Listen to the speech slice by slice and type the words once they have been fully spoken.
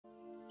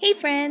Hey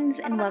friends,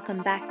 and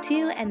welcome back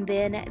to And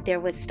Then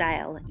There Was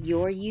Style,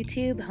 your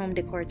YouTube home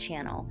decor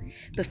channel.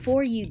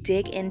 Before you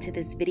dig into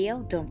this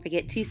video, don't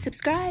forget to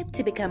subscribe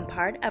to become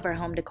part of our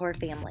home decor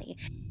family.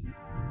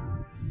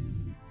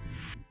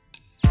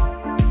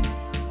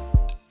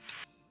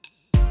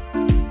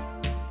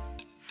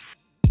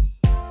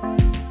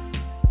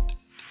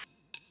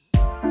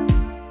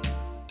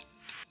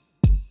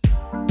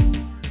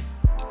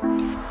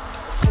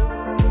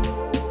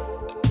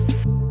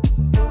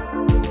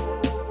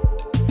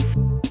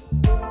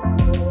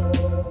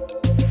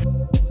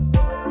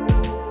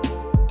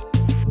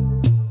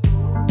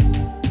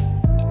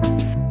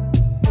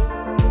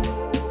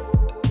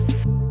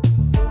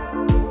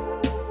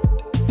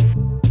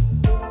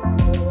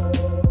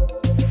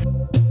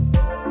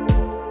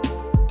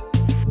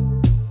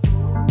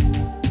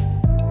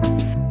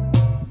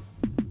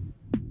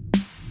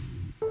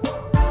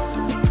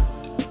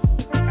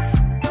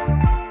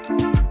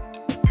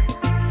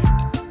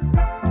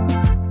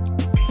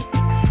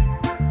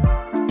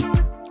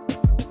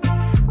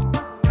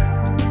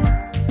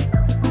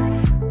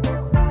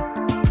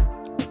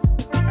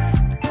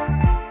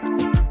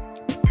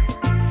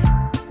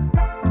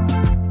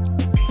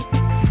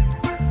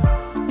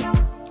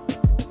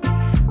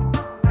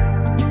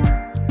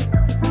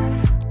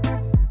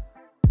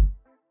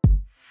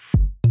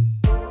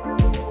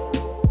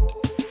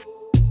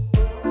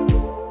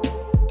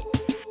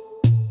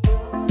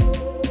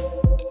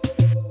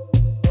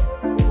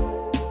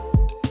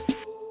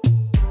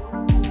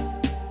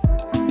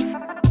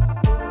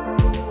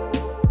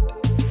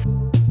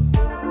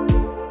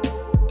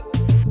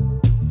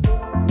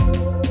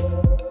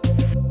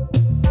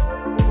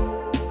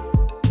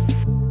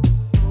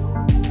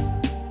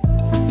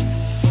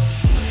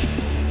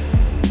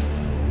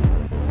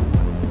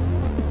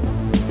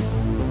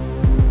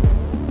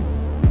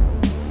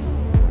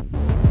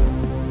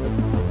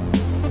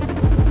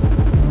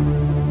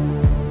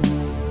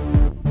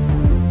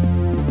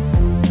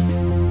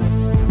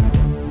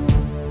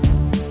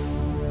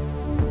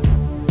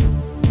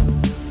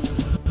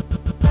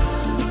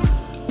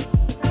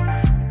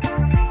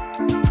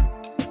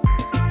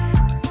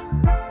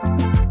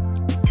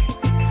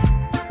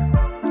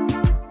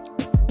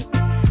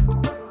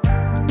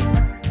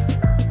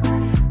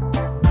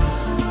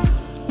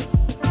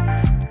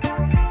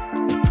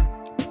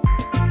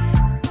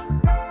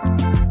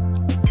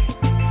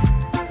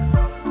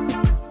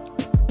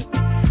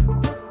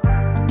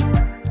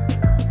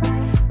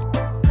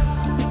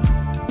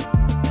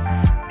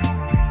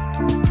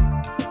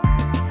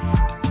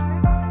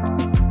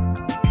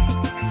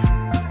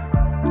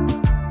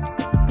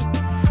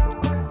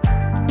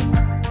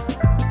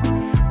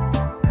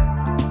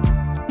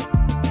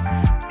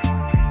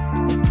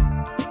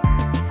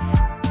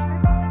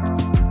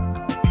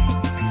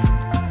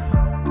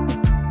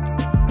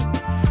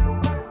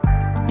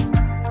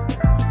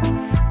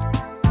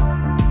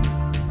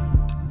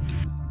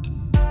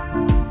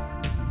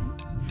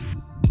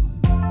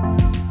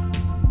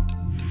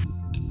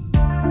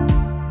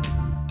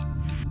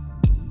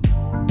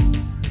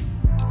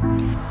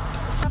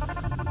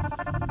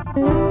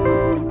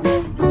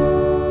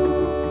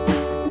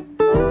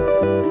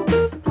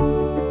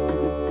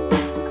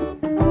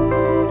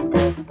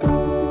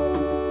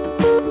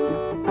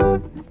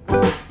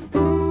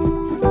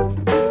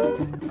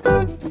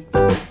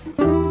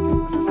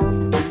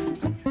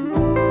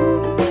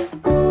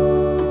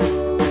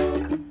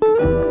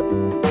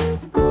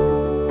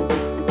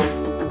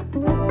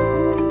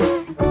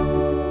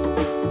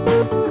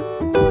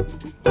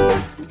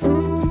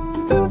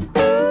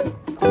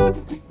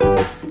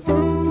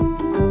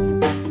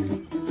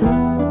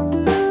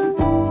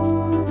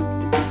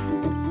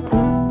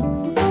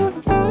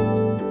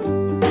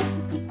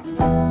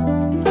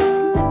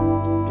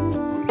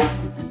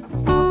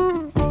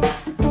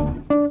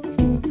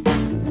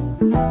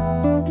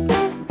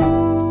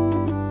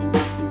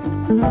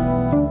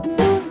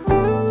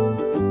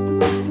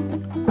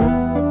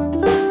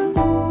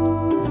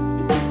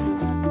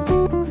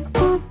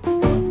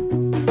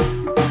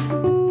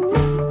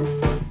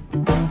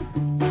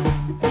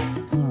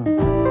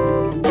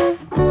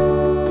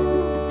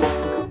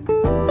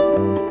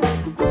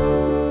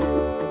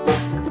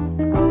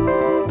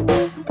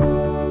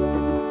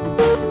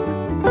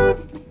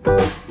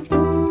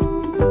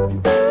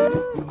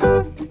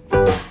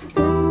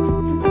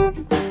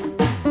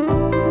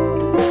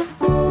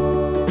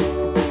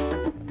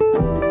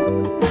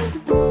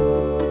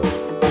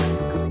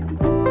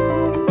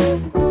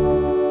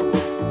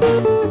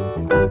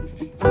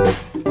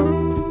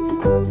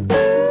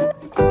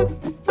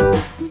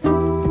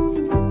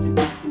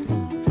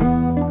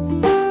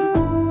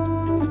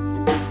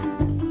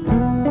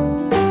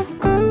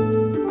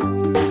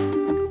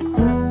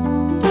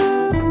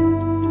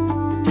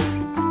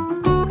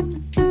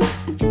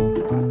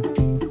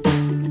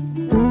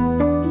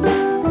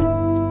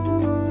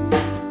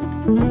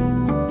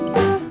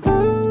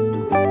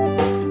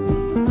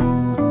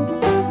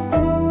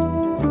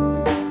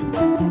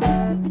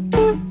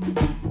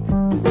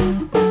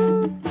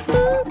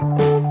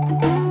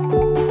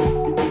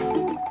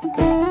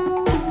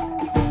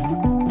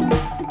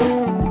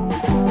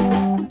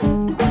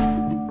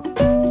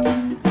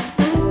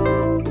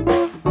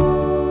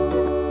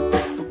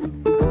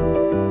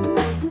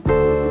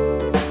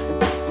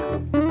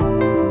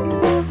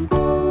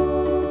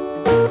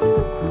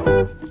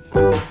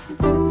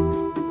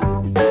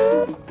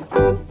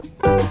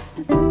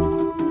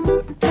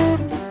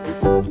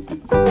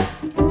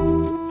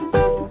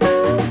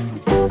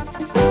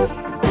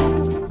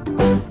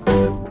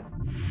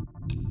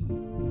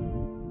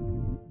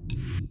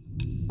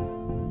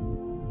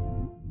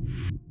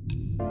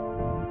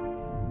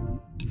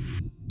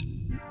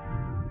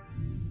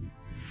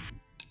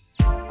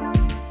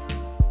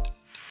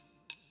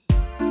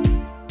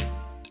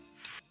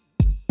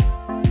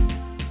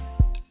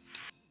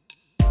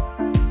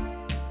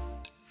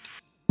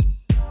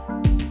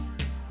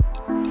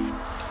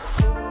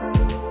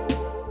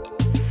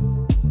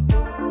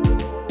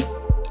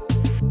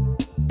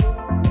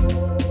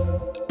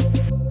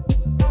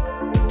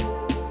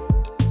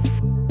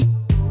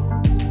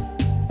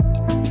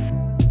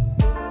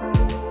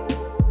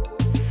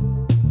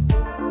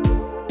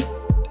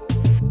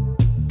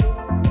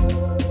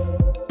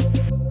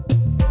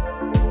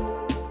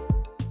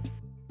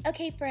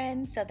 Okay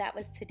friends, so that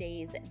was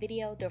today's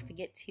video. Don't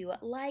forget to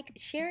like,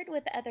 share it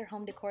with other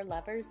home decor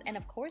lovers, and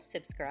of course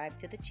subscribe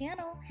to the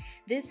channel.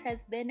 This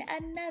has been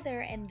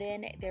another And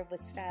Then There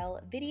Was Style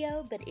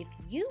video, but if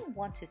you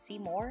want to see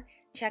more,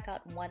 check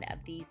out one of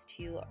these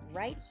two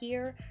right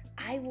here.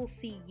 I will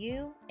see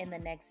you in the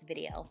next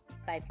video.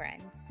 Bye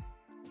friends.